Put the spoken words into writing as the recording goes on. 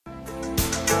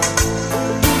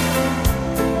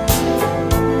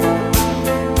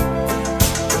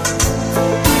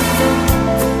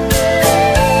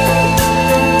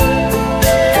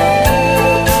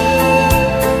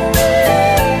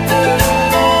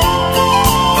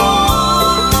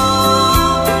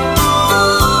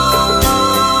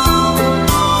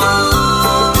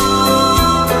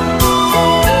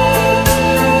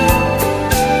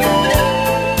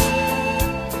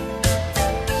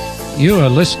You are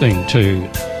listening to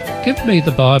Give Me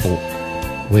the Bible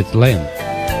with Len.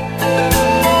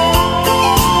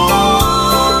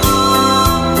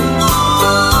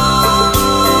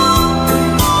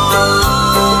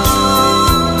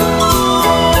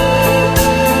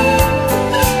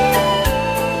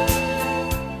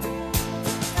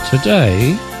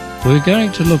 Today, we're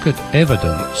going to look at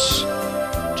evidence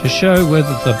to show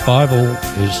whether the Bible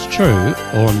is true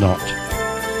or not.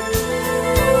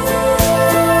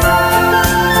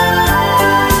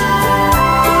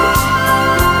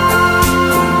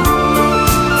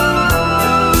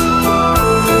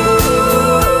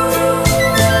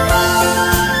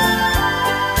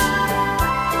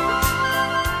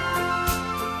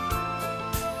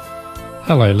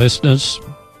 Hello, listeners.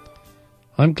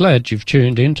 I'm glad you've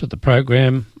tuned into the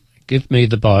program Give Me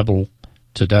the Bible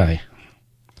today.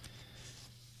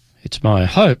 It's my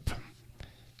hope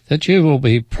that you will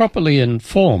be properly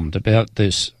informed about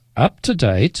this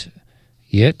up-to-date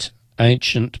yet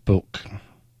ancient book.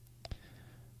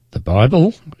 The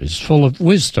Bible is full of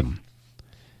wisdom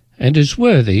and is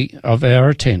worthy of our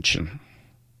attention.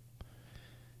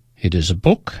 It is a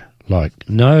book like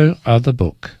no other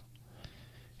book.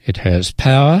 It has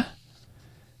power,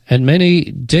 and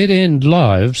many dead-end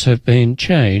lives have been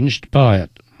changed by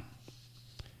it.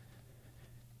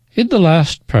 In the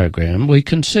last program, we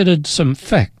considered some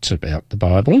facts about the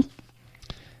Bible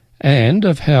and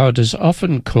of how it is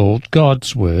often called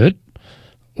God's Word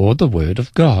or the Word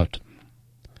of God.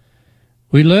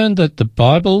 We learned that the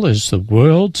Bible is the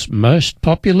world's most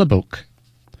popular book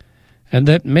and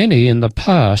that many in the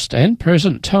past and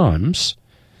present times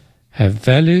have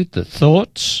valued the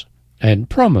thoughts and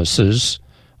promises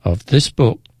of this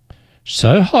book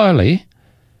so highly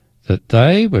that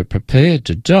they were prepared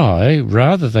to die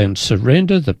rather than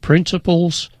surrender the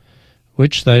principles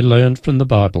which they learned from the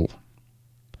Bible.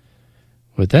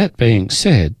 With that being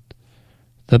said,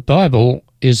 the Bible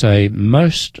is a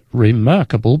most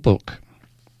remarkable book.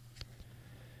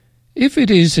 If it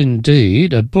is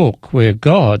indeed a book where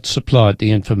God supplied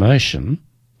the information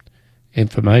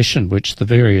which the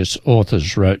various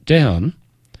authors wrote down,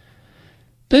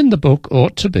 then the book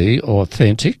ought to be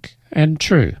authentic and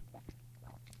true.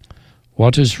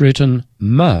 What is written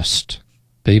must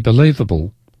be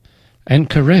believable and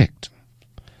correct.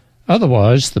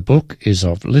 Otherwise, the book is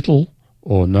of little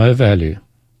or no value.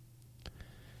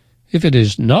 If it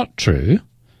is not true,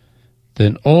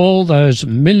 then all those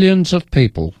millions of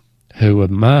people who were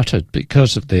martyred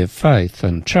because of their faith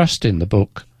and trust in the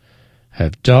book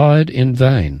have died in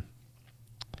vain.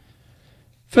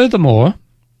 Furthermore,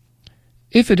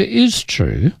 if it is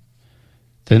true,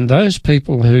 then those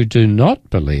people who do not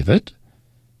believe it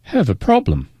have a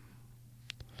problem.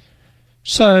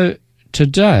 So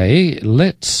today,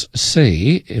 let's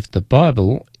see if the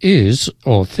Bible is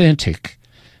authentic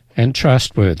and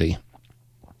trustworthy.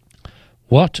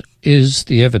 What is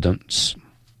the evidence?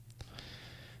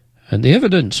 And the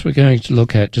evidence we're going to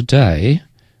look at today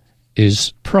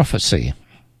is prophecy.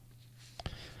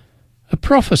 A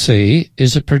prophecy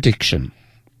is a prediction.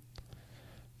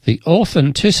 The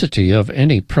authenticity of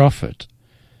any prophet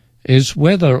is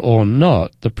whether or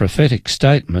not the prophetic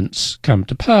statements come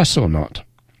to pass or not.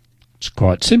 It's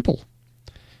quite simple.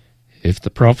 If the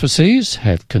prophecies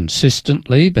have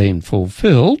consistently been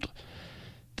fulfilled,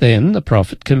 then the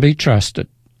prophet can be trusted.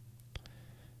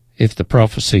 If the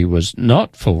prophecy was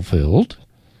not fulfilled,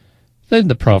 then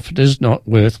the prophet is not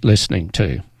worth listening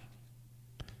to.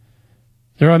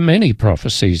 There are many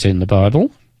prophecies in the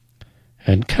Bible,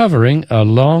 and covering a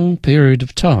long period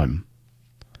of time.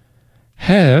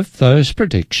 Have those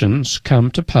predictions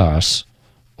come to pass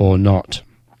or not?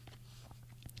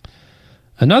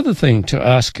 Another thing to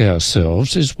ask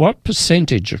ourselves is what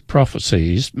percentage of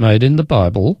prophecies made in the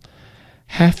Bible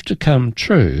have to come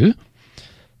true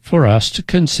for us to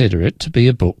consider it to be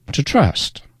a book to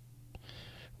trust?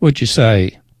 Would you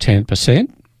say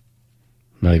 10%,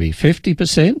 maybe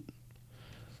 50%,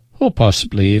 or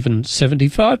possibly even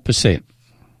 75%?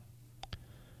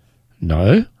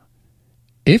 No.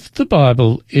 If the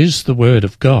Bible is the Word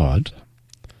of God,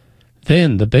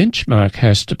 then the benchmark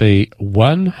has to be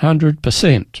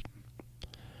 100%.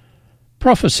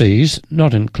 Prophecies,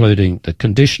 not including the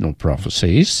conditional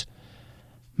prophecies,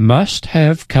 must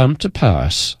have come to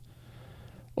pass,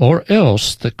 or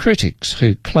else the critics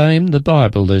who claim the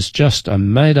Bible is just a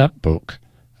made-up book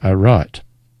are right.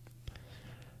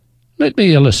 Let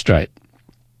me illustrate.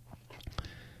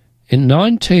 In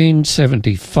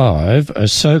 1975, a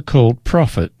so-called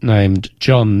prophet named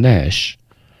John Nash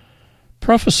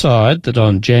prophesied that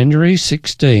on January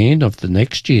 16 of the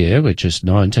next year, which is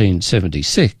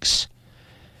 1976,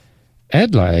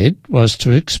 Adelaide was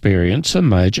to experience a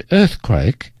major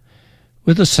earthquake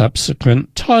with a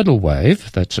subsequent tidal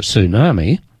wave, that's a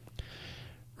tsunami,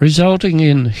 resulting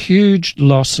in huge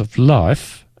loss of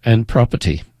life and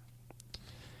property.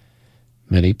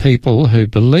 Many people who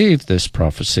believed this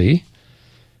prophecy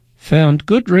found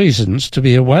good reasons to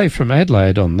be away from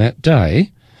Adelaide on that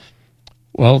day,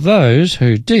 while those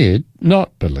who did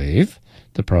not believe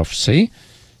the prophecy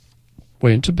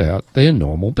went about their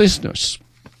normal business.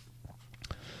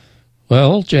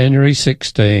 Well, January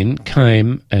 16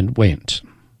 came and went.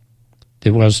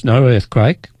 There was no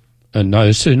earthquake and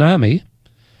no tsunami,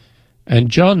 and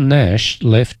John Nash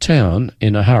left town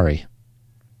in a hurry.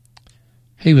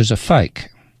 He was a fake,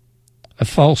 a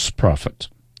false prophet.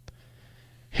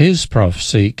 His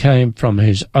prophecy came from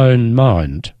his own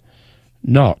mind,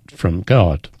 not from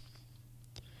God.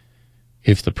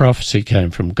 If the prophecy came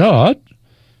from God,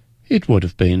 it would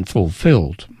have been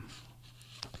fulfilled.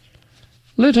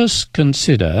 Let us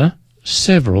consider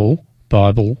several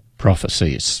Bible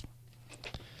prophecies.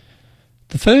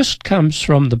 The first comes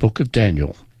from the book of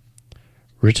Daniel,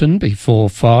 written before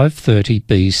 530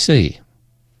 BC.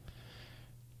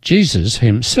 Jesus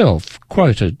himself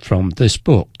quoted from this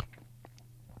book.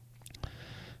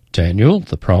 Daniel,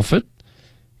 the prophet,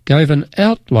 gave an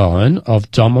outline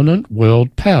of dominant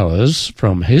world powers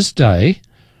from his day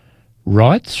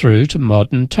right through to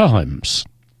modern times,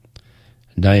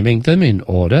 naming them in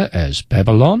order as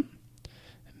Babylon,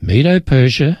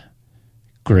 Medo-Persia,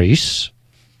 Greece,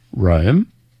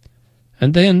 Rome,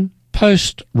 and then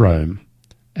post-Rome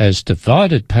as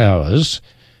divided powers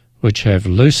which have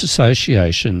loose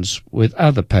associations with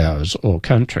other powers or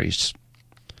countries.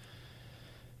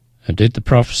 And did the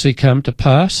prophecy come to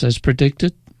pass as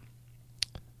predicted?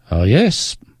 Oh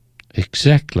yes,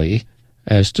 exactly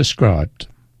as described.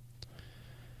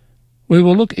 We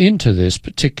will look into this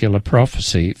particular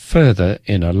prophecy further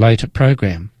in a later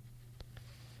program.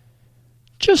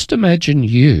 Just imagine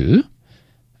you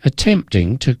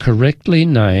attempting to correctly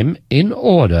name in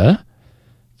order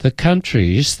the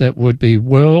countries that would be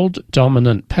world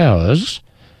dominant powers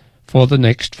for the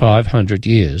next 500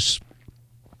 years.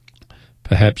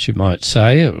 Perhaps you might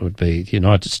say it would be the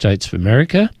United States of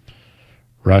America,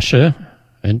 Russia,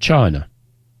 and China.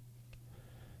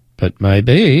 But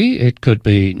maybe it could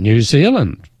be New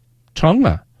Zealand,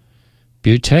 Tonga,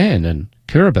 Bhutan, and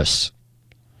Kiribati.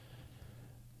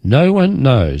 No one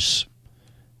knows,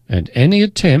 and any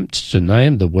attempt to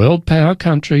name the world power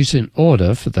countries in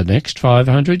order for the next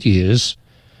 500 years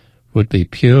would be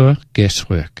pure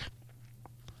guesswork.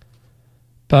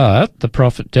 But the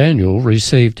prophet Daniel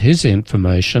received his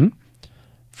information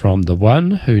from the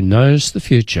one who knows the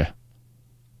future,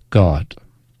 God.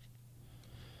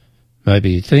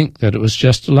 Maybe you think that it was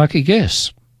just a lucky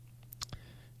guess.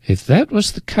 If that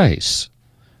was the case,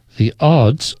 the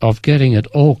odds of getting it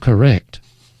all correct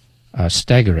are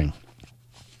staggering.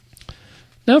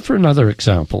 Now for another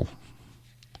example.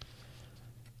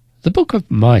 The book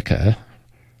of Micah,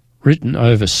 written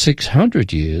over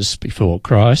 600 years before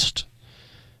Christ,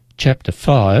 chapter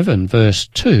 5 and verse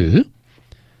 2,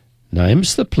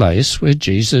 names the place where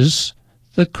Jesus,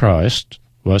 the Christ,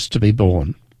 was to be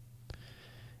born.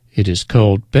 It is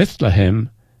called Bethlehem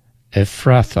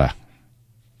Ephrathah.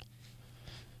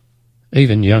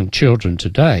 Even young children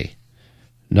today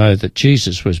know that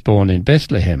Jesus was born in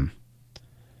Bethlehem.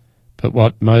 But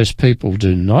what most people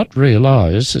do not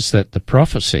realize is that the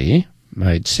prophecy,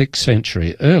 made 6th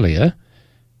century earlier,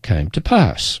 came to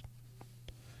pass.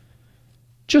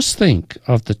 Just think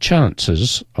of the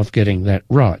chances of getting that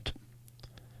right.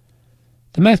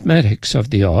 The mathematics of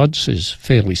the odds is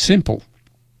fairly simple.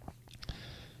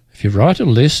 If you write a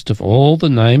list of all the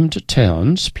named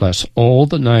towns plus all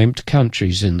the named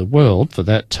countries in the world for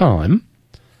that time,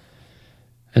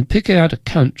 and pick out a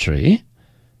country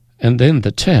and then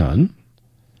the town,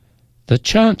 the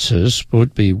chances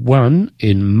would be 1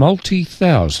 in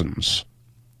multi-thousands.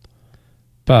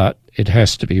 But it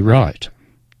has to be right.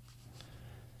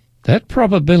 That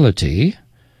probability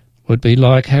would be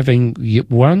like having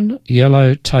one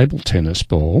yellow table tennis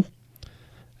ball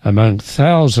among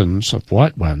thousands of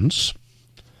white ones,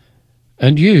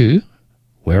 and you,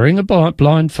 wearing a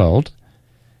blindfold,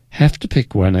 have to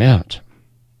pick one out.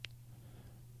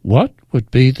 What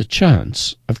would be the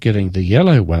chance of getting the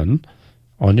yellow one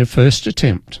on your first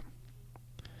attempt?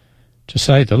 To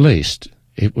say the least,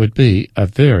 it would be a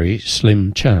very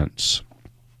slim chance.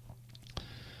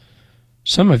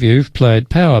 Some of you have played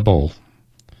Powerball,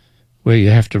 where you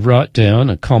have to write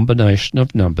down a combination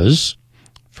of numbers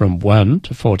from 1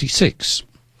 to 46.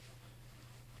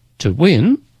 To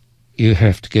win, you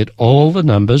have to get all the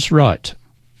numbers right.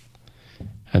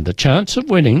 And the chance of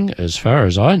winning, as far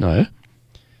as I know,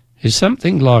 is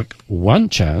something like one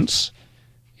chance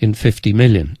in 50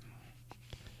 million.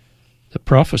 The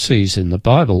prophecies in the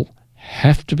Bible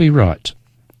have to be right.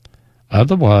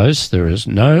 Otherwise, there is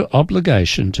no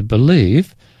obligation to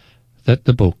believe that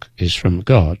the book is from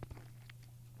God.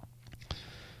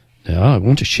 Now, I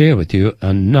want to share with you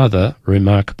another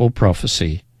remarkable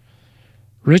prophecy,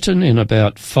 written in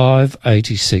about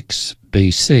 586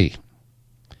 BC.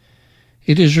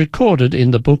 It is recorded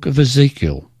in the book of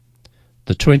Ezekiel,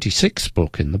 the 26th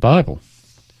book in the Bible.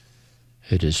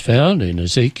 It is found in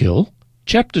Ezekiel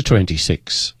chapter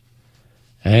 26,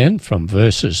 and from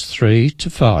verses 3 to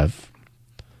 5.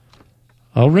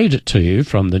 I'll read it to you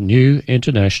from the New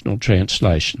International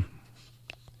Translation.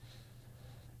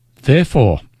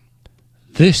 Therefore,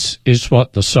 this is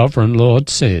what the Sovereign Lord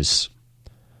says.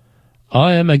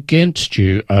 I am against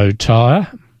you, O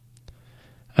Tyre,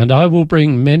 and I will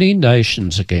bring many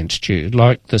nations against you,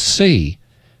 like the sea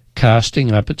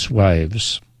casting up its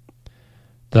waves.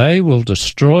 They will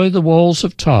destroy the walls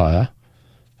of Tyre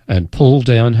and pull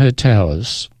down her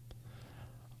towers.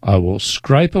 I will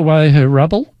scrape away her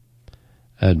rubble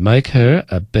and make her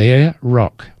a bare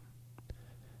rock.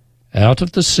 Out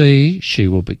of the sea she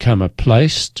will become a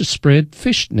place to spread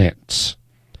fish nets.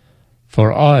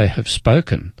 For I have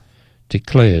spoken,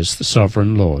 declares the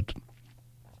Sovereign Lord.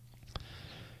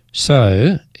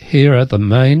 So, here are the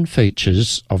main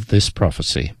features of this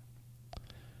prophecy.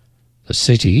 The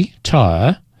city,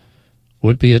 Tyre,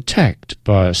 would be attacked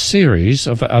by a series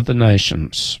of other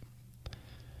nations.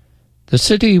 The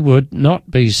city would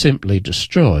not be simply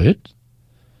destroyed,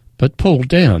 but pulled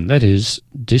down, that is,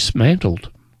 dismantled.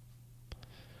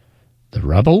 The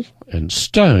rubble and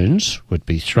stones would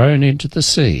be thrown into the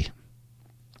sea.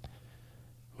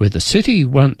 Where the city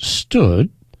once stood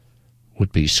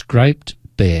would be scraped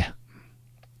bare.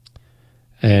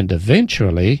 And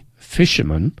eventually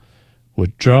fishermen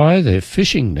would dry their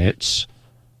fishing nets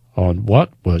on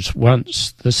what was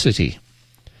once the city.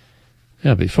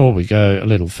 Now, before we go a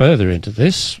little further into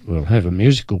this, we'll have a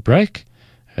musical break,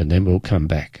 and then we'll come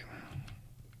back.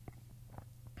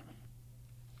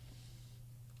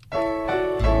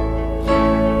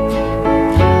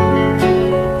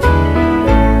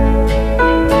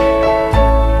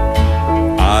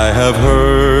 I have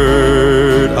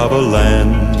heard of a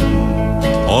land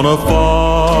on a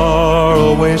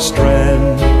faraway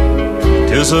strand.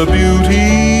 'Tis a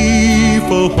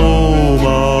beautiful home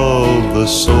of the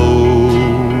soul,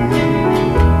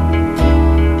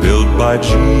 built by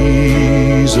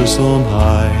Jesus on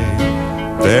high.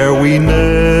 There we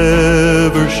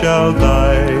never shall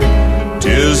die.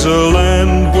 'Tis a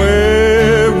land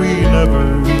where we never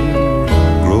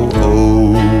grow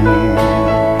old.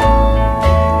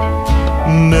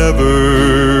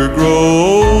 Never grow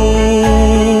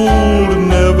old,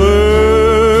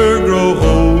 never grow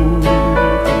old,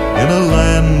 in a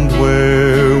land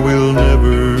where we'll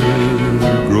never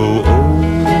grow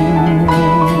old.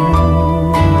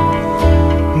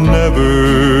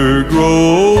 Never grow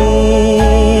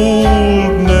old,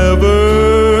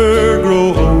 never grow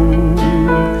old,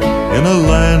 in a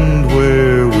land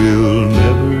where we'll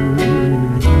never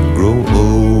grow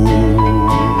old.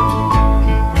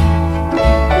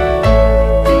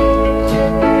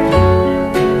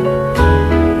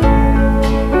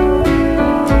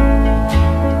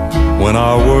 When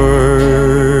our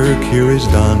work here is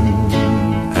done,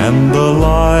 and the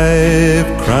life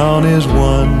crown is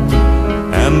won,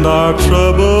 and our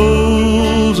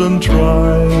troubles and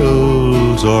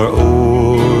trials are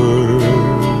o'er,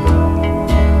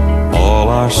 all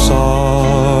our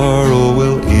sorrow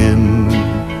will end,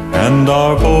 and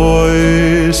our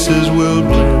voices will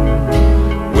blend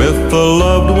with the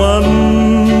loved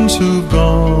ones who've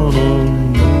gone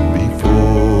on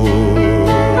before.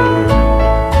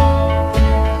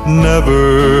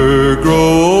 Never grow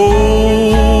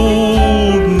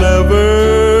old,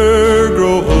 never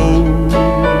grow old,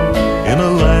 in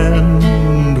a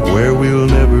land where we'll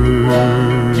never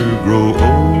grow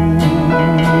old.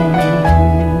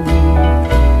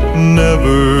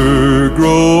 Never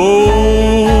grow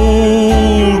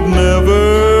old, never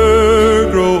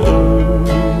grow old,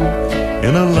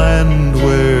 in a land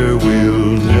where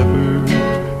we'll never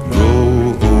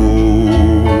grow old.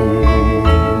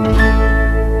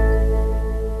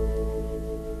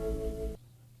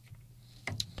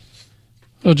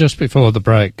 Well, just before the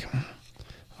break,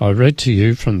 I read to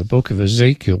you from the book of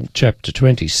Ezekiel, chapter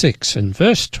 26, and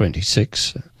verse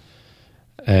 26,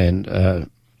 and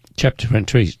chapter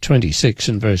 26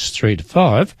 and verse 3 to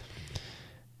 5,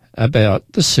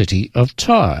 about the city of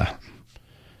Tyre,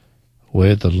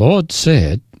 where the Lord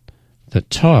said, that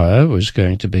Tyre was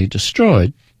going to be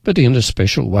destroyed, but in a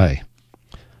special way.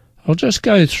 I'll just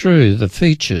go through the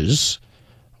features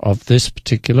of this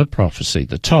particular prophecy.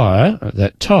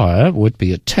 That Tyre would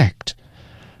be attacked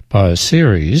by a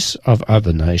series of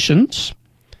other nations.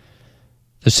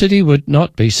 The city would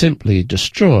not be simply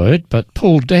destroyed, but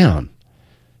pulled down,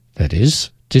 that is,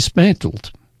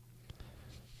 dismantled.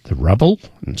 The rubble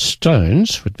and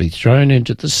stones would be thrown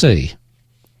into the sea.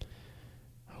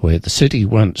 Where the city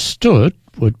once stood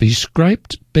would be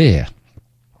scraped bare,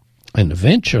 and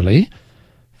eventually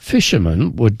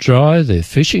fishermen would dry their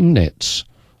fishing nets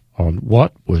on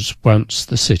what was once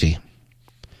the city.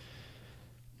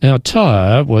 Now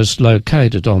Tyre was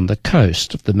located on the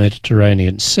coast of the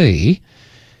Mediterranean Sea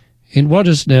in what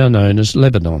is now known as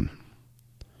Lebanon.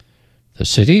 The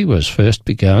city was first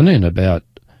begun in about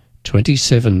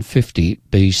 2750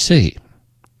 BC.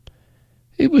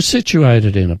 It was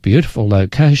situated in a beautiful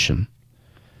location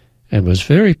and was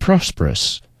very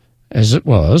prosperous, as it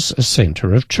was a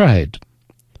centre of trade.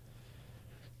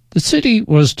 The city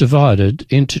was divided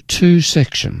into two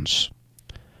sections,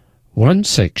 one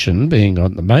section being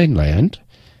on the mainland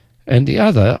and the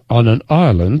other on an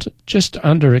island just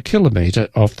under a kilometre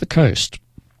off the coast.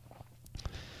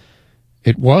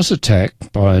 It was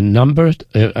attacked a number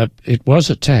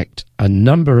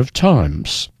of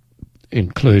times,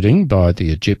 including by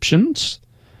the Egyptians,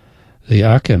 the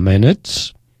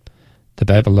Achaemenids, the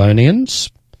Babylonians,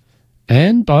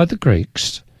 and by the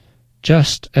Greeks,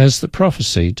 just as the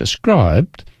prophecy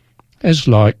described as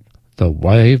like the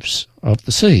waves of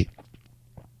the sea.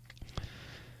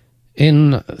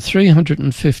 In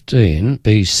 315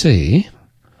 BC,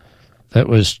 that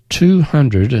was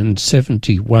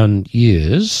 271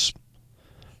 years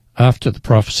after the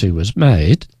prophecy was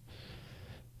made,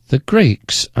 the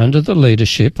Greeks, under the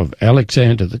leadership of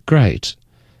Alexander the Great,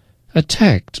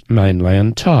 attacked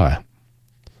mainland Tyre.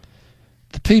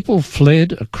 The people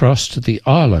fled across to the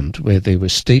island where there were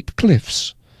steep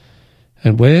cliffs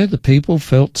and where the people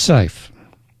felt safe.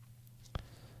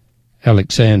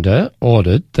 Alexander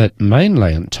ordered that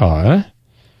mainland Tyre,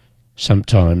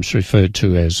 sometimes referred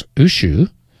to as Ushu,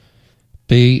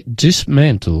 be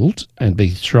dismantled and be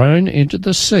thrown into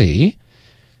the sea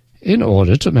in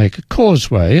order to make a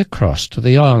causeway across to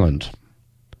the island.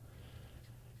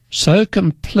 So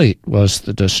complete was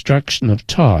the destruction of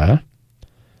Tyre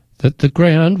that the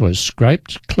ground was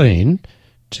scraped clean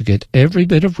to get every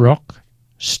bit of rock,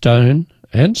 stone,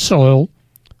 and soil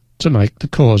to make the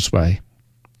causeway.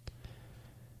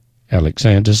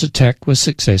 Alexander's attack was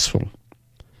successful,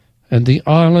 and the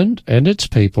island and its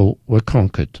people were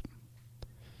conquered.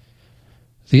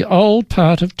 The old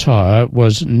part of Tyre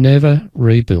was never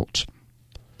rebuilt.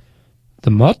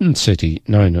 The modern city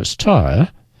known as Tyre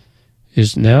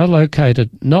is now located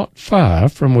not far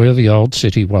from where the old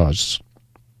city was.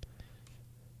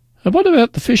 And what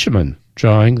about the fishermen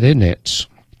drying their nets?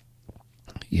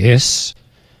 Yes,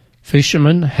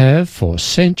 fishermen have for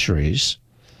centuries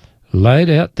laid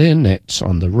out their nets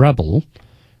on the rubble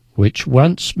which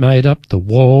once made up the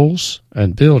walls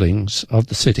and buildings of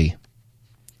the city.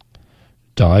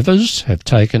 Divers have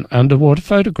taken underwater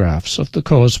photographs of the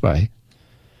causeway,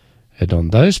 and on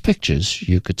those pictures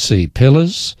you could see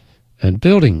pillars and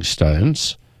building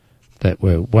stones that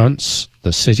were once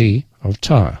the city of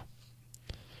Tyre.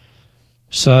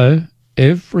 So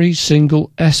every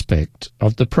single aspect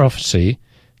of the prophecy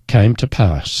came to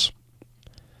pass.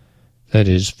 That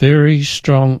is very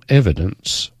strong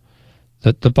evidence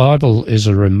that the Bible is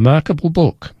a remarkable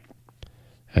book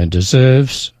and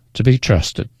deserves to be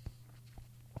trusted.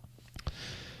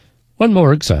 One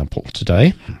more example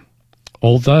today,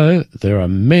 although there are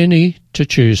many to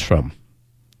choose from.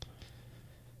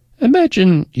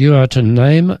 Imagine you are to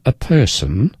name a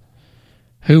person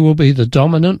who will be the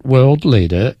dominant world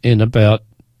leader in about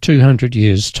 200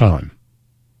 years' time.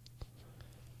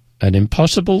 An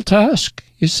impossible task,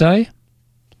 you say?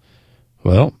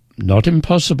 Well, not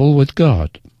impossible with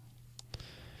God.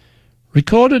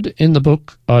 Recorded in the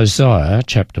book Isaiah,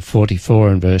 chapter 44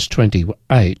 and verse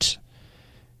 28,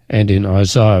 and in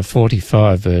Isaiah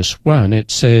 45 verse 1,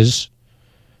 it says,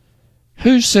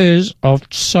 "Who says of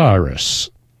Cyrus,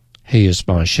 he is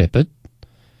my shepherd,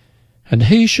 and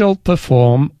he shall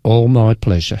perform all my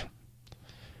pleasure,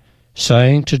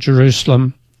 saying to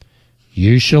Jerusalem,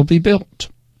 you shall be built,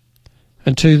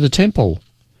 and to the temple,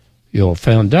 your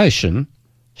foundation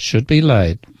should be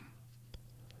laid.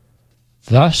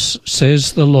 Thus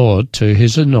says the Lord to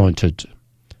his anointed,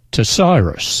 to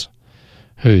Cyrus,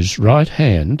 whose right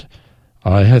hand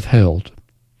I have held,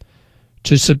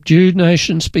 to subdue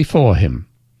nations before him,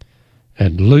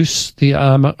 and loose the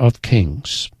armour of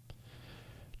kings,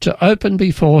 to open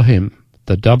before him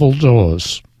the double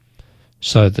doors,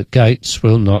 so the gates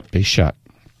will not be shut.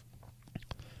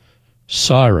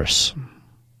 Cyrus.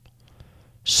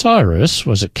 Cyrus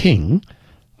was a king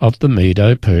of the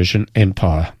Medo-Persian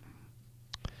Empire.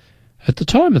 At the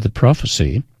time of the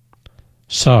prophecy,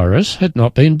 Cyrus had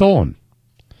not been born,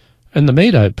 and the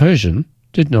Medo-Persian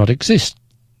did not exist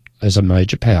as a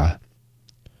major power.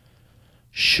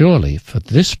 Surely, for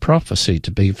this prophecy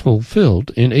to be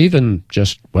fulfilled in even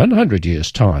just 100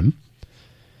 years' time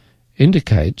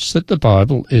indicates that the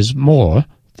Bible is more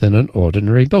than an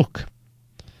ordinary book.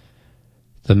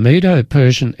 The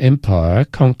Medo-Persian Empire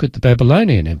conquered the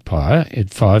Babylonian Empire in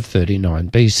 539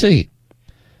 BC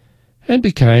and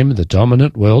became the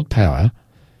dominant world power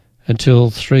until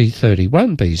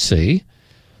 331 BC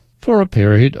for a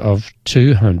period of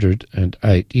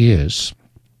 208 years.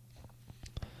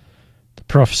 The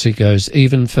prophecy goes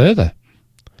even further.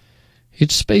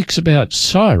 It speaks about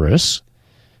Cyrus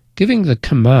giving the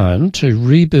command to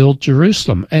rebuild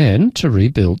Jerusalem and to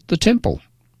rebuild the temple.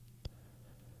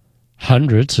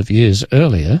 Hundreds of years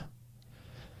earlier,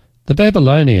 the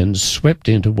Babylonians swept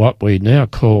into what we now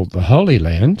call the Holy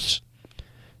Lands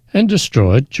and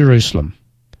destroyed Jerusalem,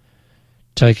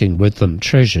 taking with them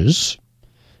treasures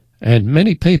and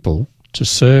many people to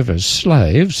serve as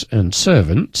slaves and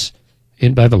servants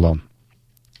in Babylon.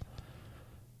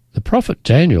 The prophet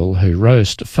Daniel, who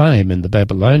rose to fame in the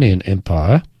Babylonian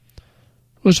Empire,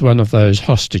 was one of those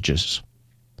hostages.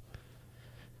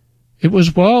 It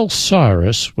was while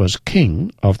Cyrus was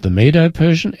king of the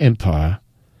Medo-Persian Empire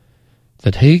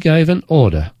that he gave an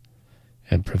order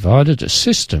and provided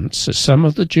assistance to some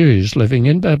of the Jews living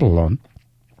in Babylon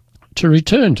to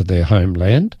return to their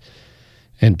homeland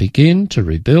and begin to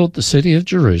rebuild the city of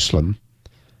Jerusalem,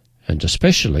 and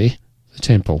especially the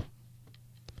temple.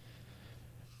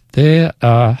 There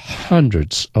are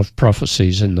hundreds of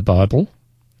prophecies in the Bible,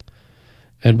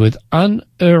 and with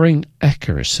unerring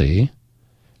accuracy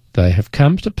they have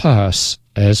come to pass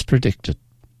as predicted.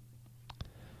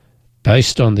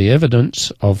 Based on the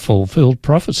evidence of fulfilled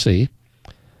prophecy,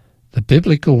 the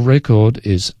biblical record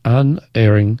is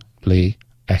unerringly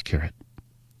accurate.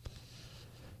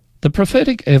 The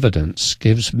prophetic evidence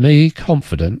gives me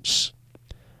confidence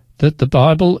that the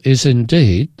Bible is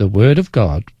indeed the Word of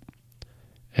God,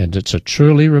 and it's a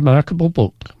truly remarkable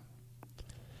book.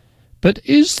 But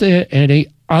is there any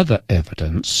other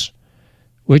evidence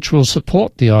which will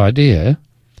support the idea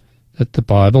that the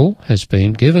Bible has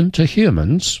been given to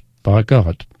humans by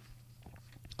God?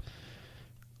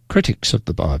 Critics of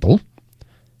the Bible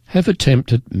have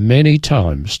attempted many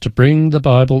times to bring the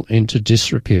Bible into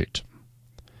disrepute.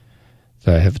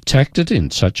 They have attacked it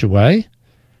in such a way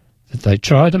that they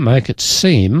try to make it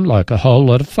seem like a whole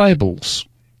lot of fables,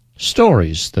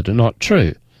 stories that are not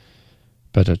true,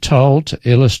 but are told to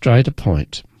illustrate a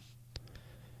point.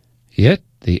 Yet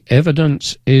the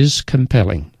evidence is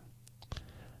compelling.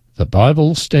 The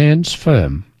Bible stands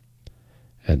firm,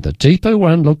 and the deeper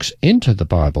one looks into the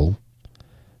Bible,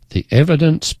 the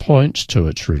evidence points to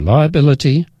its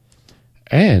reliability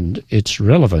and its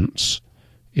relevance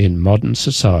in modern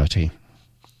society.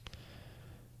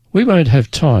 We won't have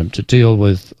time to deal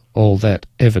with all that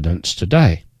evidence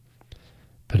today,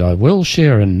 but I will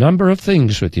share a number of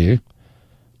things with you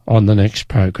on the next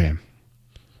program.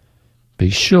 Be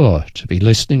sure to be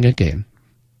listening again.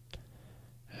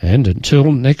 And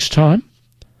until next time,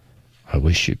 I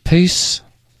wish you peace,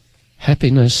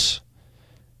 happiness,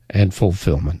 and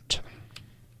fulfillment.